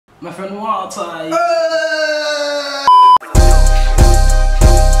My friend Walter.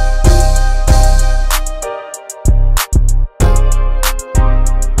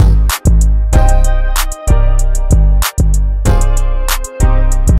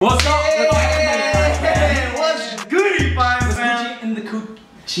 What's up? What's goody, fine man? In the coop.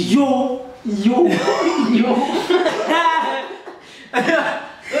 Yo.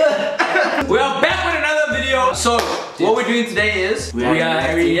 We are back with another video. So what we're doing today is we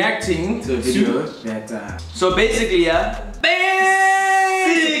are reacting to a video that so basically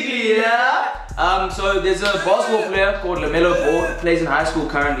so there's a basketball player called LaMelo Ball who plays in high school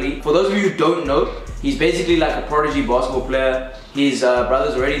currently. For those of you who don't know, he's basically like a prodigy basketball player. His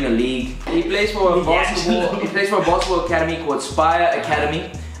brother's already in the league. He plays for a basketball. He plays for a basketball academy called Spire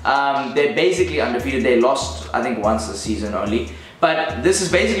Academy. They're basically undefeated. They lost, I think, once this season only. But this is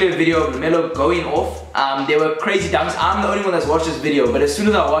basically a video of LaMelo going off. There were crazy dunks. I'm the only one that's watched this video. But as soon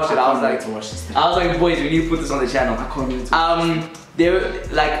as I watched it, I was like, boys, we need to put this on the channel. I can't wait to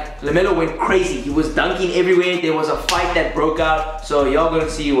LaMelo went crazy. He was dunking everywhere. There was a fight that broke out. So y'all gonna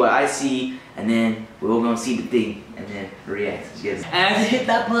see what I see, and then we're all gonna see the thing, and then react. Yes. And hit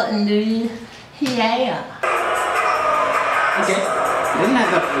that button, dude. Yeah. Okay. It doesn't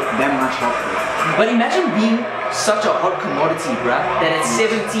have that much hot though. But imagine being such a hot commodity, bruh, that at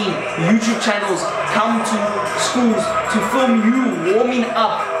 17, YouTube channels come to schools to film you warming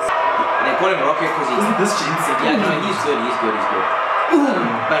up. They call him Rocket because he's... This James. Yeah, no, he's good.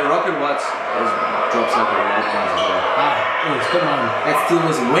 But Rocket Watts drops like a rocket as well. Come on. That steal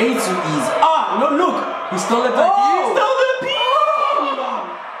was way too easy. Ah, no, look. He stole it back. He stole the pee!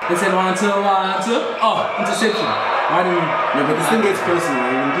 They said 1, 2, 1, 2. Oh, interception. Why do you? No, but this thing gets personal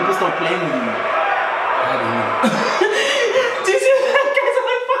when people start playing with you. I don't know. Do you see that guy's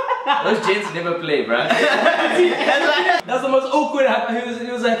on fire? Those gents never play, bruh. That's the most awkward. He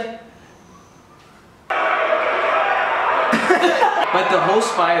was like. But the whole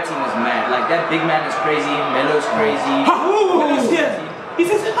Spire team is mad. Like that big man is crazy. Melo's crazy. He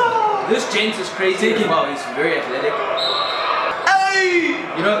says, This gent is crazy as well. He's very athletic. Hey!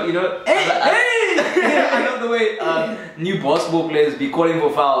 You know. Hey! I love the way new basketball players be calling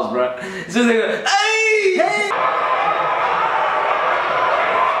for fouls, bro. It's just like, hey! Hey!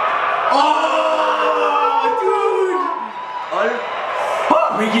 Oh, dude!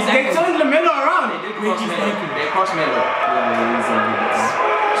 they turned LaMelo around. They crossed Melo.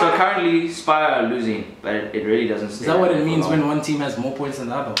 So currently Spire are losing, but it really doesn't. Is that what it means when one team has more points than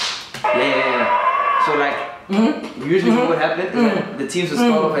the other? Yeah. So like, usually what happens is that the teams will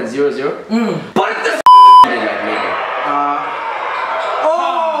start off at 0-0. But if the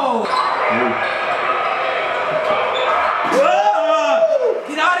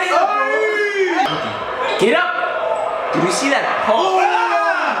Get out of here, bro! Get up! Did you see that pass?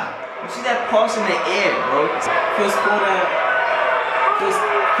 You see that pass in the air, bro? First quarter, first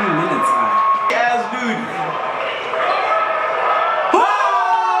few minutes. Yes, dude.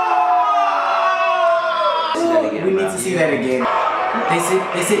 We need to see that again. They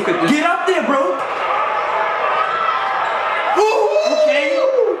say, get up there, bro.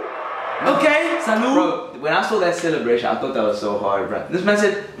 Okay, salute. Bro, when I saw that celebration, I thought that was so hard, bro. This man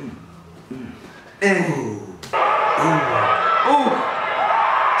said,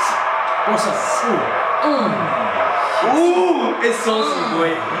 What's up? ooh, it's saucy,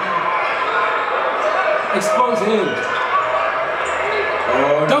 boy. Expose him.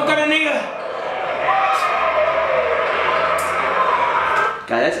 Don't get a nigga.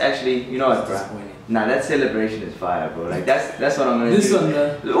 God, that's actually, you know what, bro? Nah, that celebration is fire, bro. Like that's what I'm gonna do. This one,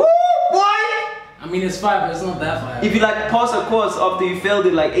 Ooh, boy! I mean, it's fire, but it's not that fire. If you like pass a course after you failed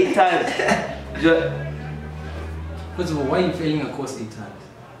it like 8 times. First of all, why are you failing a course 8 times?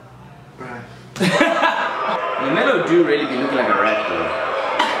 bruh. LaMelo do really be looking like a rat, though.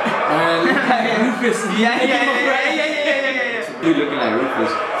 Rufus. Yeah. You looking like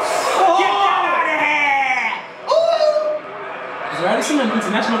Rufus. Is Radisson an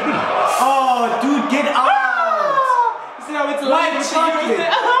international thing? Oh, dude, get out! You see how it's White chocolate.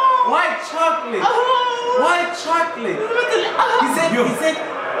 White chocolate. White chocolate. He said.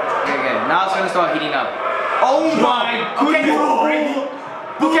 Okay, now it's gonna start heating up. Oh my goodness.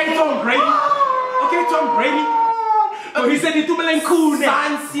 Okay, Tom Brady. Oh, he said he too many cool.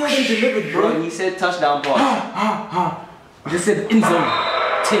 Signed, sealed, and delivered, bro. Bro, he said touchdown pass. He just said in zone.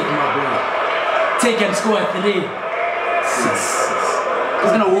 Take my boy. Take and score 3. 6.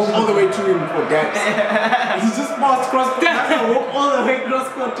 He's gonna walk all the way to him for daps. He's just passed cross. He's gonna walk all the way cross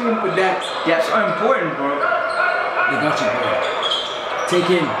court to him for daps. Daps are important, bro. They got you, bro. Take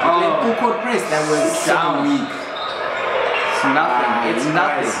in. Full court press. That was down. weak. It's nothing. It's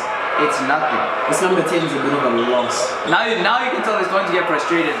nothing. It's nothing. This number 10 is a bit of a loss. Now you can tell they're starting to get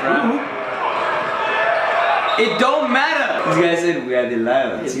frustrated, bro. It don't matter. This guy said we are the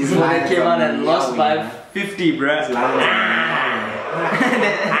Lions. He's the one that came out and lost by 50, bro. The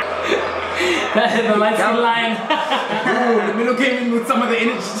light-skinned lion. Oh, the middle came in with some of the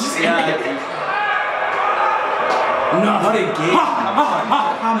energy. Yeah. No, what a game.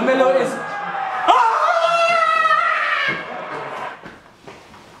 The middle is.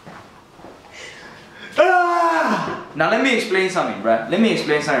 Now let me explain something, bruh. Let me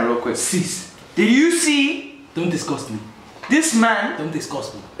explain something real quick. Cease. Did you see Don't disgust me. this man Don't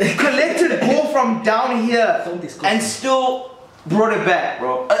disgust me. collected ball from down here Don't disgust and me. still brought it back,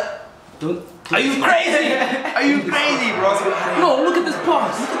 bro? Don't. Are you crazy? Are you crazy, bro? No, look at this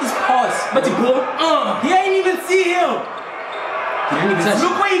pass. Look at this pass. But he ball. He ain't even see him. He didn't even touch.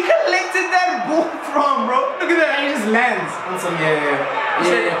 Look where he collected that ball from, bro. Look at that. He just lands on some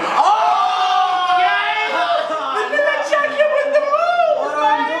yeah. Oh! The little chocolate with the balls,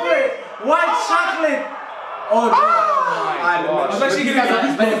 man. White chocolate. Oh no. I was actually gonna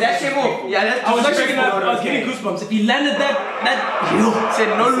but that came off. Yeah, that's I was actually I was getting goosebumps. If he landed that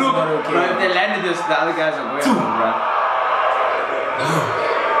said no look, okay. bro. If they landed this, the other guys are going home, bro.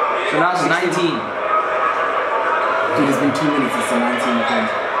 So now it's 19. Dude, it's been 2 minutes since the 19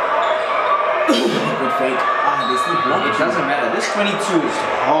 points. Good fake. They still block It doesn't matter. This 22 is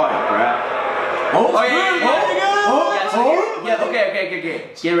hard, bro. Yeah, okay.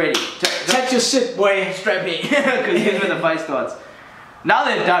 Get ready. Check your shit, boy. Strap in. Because here's where the fight starts. Now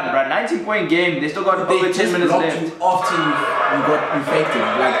they're done, bro. 19-point game. They still got over 10 minutes left. After you faked it.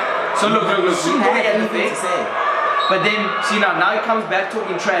 Like, So look. We had get the anything thing. to say. But then, see now he comes back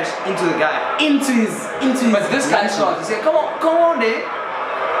talking trash into the guy. Into his. But this guy starts. He said, come on, there.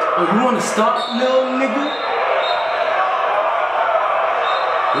 Oh, you want to start, little nigga?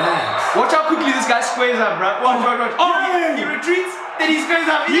 Relax. Watch how quickly this guy squares up, bro. Watch. Oh, he retreats, then he squares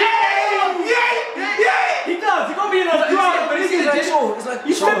up. Yeah! He does. He gonna be in a crowd, but he's like, it's like,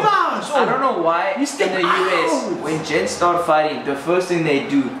 you step out. I don't know why You step in the US, out. when gents start fighting, the first thing they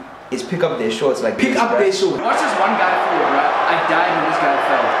do is pick up their shorts like Pick this, up bruh. their shorts. Watch this one guy fall, bro. I died when this guy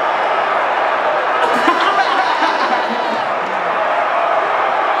fell.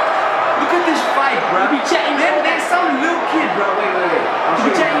 Look at this fight, bro. There's some little kid, bro. Wait. You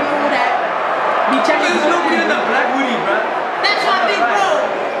be checking all that. Be checking There's little kid in the black hoodie, bro. That's my big bro.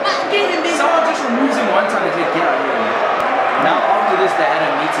 Get him, big Someone just removes him one time and said, get out of here, man. Now after this, they had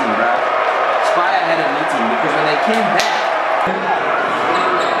a meeting, bro. Spire had a meeting because when they came back,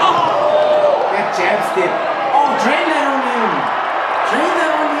 That jab step. Oh, drain that on him. Drain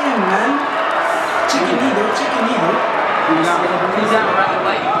that on him, man. Chicken needle. he's down right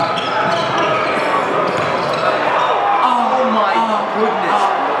away. Oh my goodness.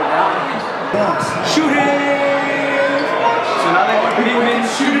 Shoot him. So now they want people in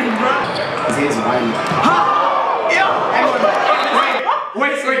shooting, bro. His hair's wild.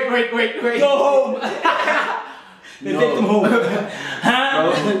 Wait. Go home. They take them home.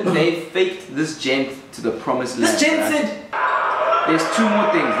 Bro, they faked this gent to the promised land. This gent bruh. said. There's two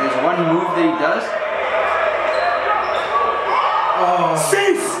more things. There's one move that he does.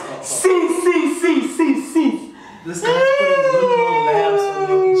 Cease. This guy's putting little labs on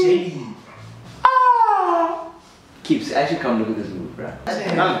your jelly. Keeps. Actually, come look at this move, bro.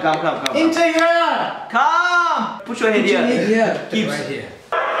 Come. Into here. Come. Put your head here. Yeah. Keeps. Right here.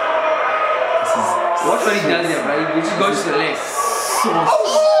 Watch what he does here, bro. He just goes to the left.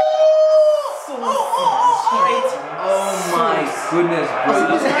 Oh my goodness, bro.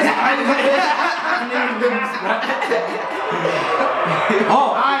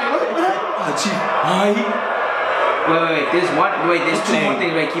 Wait. There's two more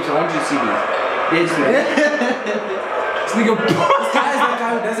things. Wait, Keeps. I want you to see these. This guy is the guy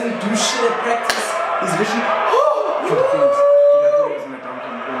who doesn't do shit at practice. He's literally.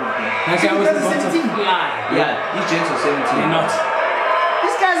 That guy was about to fly. Yeah, these gents are 17. They're not.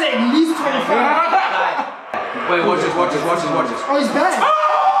 This guy's at least 25. Wait, watch this. Oh, he's back.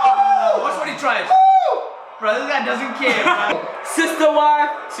 Watch what he tries. Bro, this guy doesn't care, bro. Sister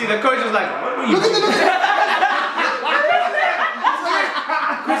wife. See, the coach is like, what were you doing?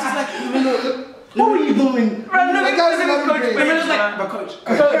 Coach is like, what were you doing? Bro, look at this coach. But It's like, like, coach.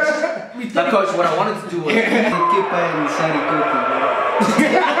 now, coach, what I wanted to do was keep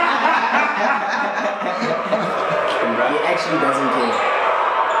He actually doesn't care.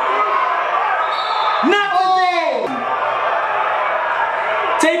 Nothing.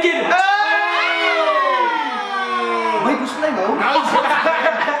 Take it. Wait, who's playing though?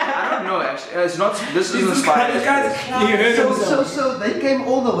 I don't know, actually. It's not This is inspired. So they came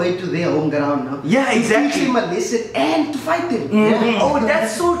all the way to their home ground, no? Yeah, exactly. To teach him a lesson and to fight him. Yeah. Oh,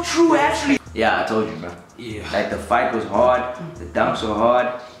 that's so true, actually. Yeah, I told you, man. Yeah. Like the fight was hard, the dunks were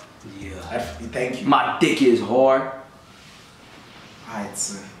hard. Yeah. Thank you. My dick is hard. Alright,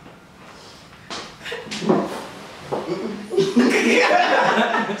 sir.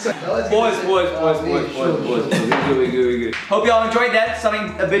 Boys. We good. Hope y'all enjoyed that.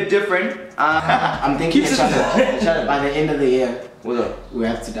 Something a bit different. I'm thinking by the end of the year, What's up? we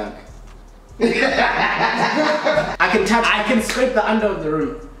have to dunk. I can scrape the under of the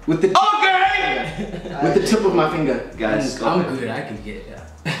rim with the with the tip of my finger. Guys, stop I'm it. good. I can get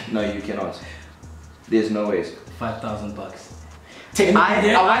No, you cannot. There's no ways. $5,000. I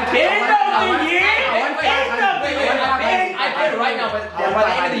bet right now, but by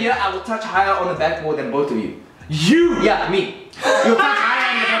the end of the year, I will touch higher on the backboard than both of you. You! Yeah, me. You'll touch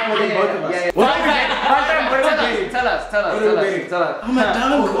higher on the backboard than both of us. Tell us. I'm a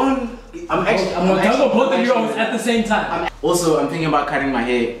dunk on. I'm gonna tell both of you at the same time. Also, I'm thinking about cutting my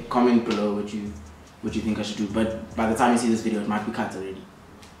hair. Comment below what you think I should do. But by the time you see this video, it might be cut already.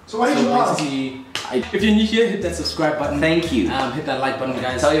 So why did you ask? Basically, if you're new here, hit that subscribe button. Thank you. Hit that like button,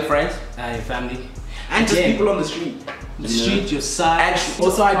 guys. Tell your friends. Your family. And just Again, people on the street. the street, your side.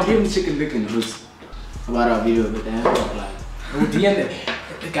 Also, I DM'd Chicken Lickin' Hoods about our video, but they haven't replied. We'll DM it.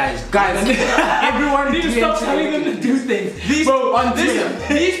 Guys, everyone need to stop telling them to do things. These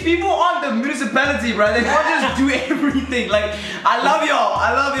people on the municipality, bro, they can't just do everything. Like, I love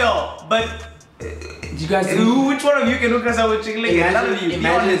y'all, but you guys, which one of you can hook us up with Chicken Lickin'? None of you. Be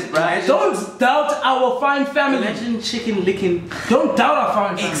honest, bro. Don't doubt our fine family. Imagine Chicken Lickin' Don't doubt our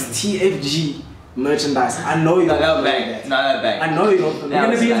fine family. XTFG merchandise. I know you don't Not believe that bag. I know you don't believe We're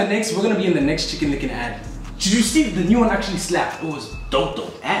gonna that. be in the next. We're gonna be in the next Chicken Lickin' ad. Did you see the new one actually slapped? It was dope.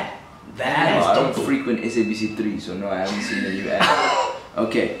 Ad. The ad I is don't dope. frequent SABC 3, so no, I haven't seen the new ad.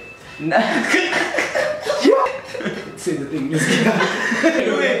 Okay. Say the thing. Do the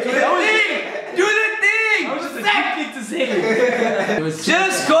thing! I was just exactly to say. It was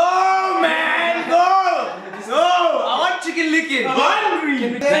Just go, man! Go! I want Chicken Lickin'. I'm hungry.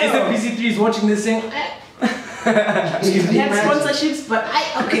 The SABC3 is watching this thing. We had sponsorships, but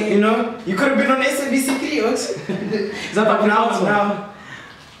okay, you know, you could have been on SABC 3, Ox. But now, I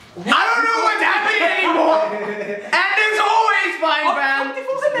don't know what's happening anymore! And it's always fine, fam!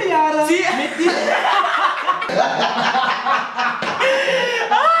 See?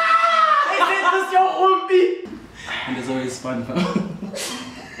 And there's always fun.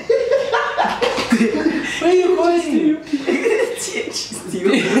 where are you going?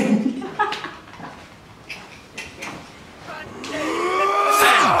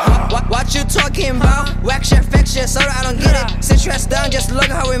 What you talking about? Wax your fix your soda, I don't get it. Sit stressed down, just look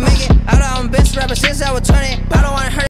how we make it. I done been rapping since I was 20. I don't wanna hurt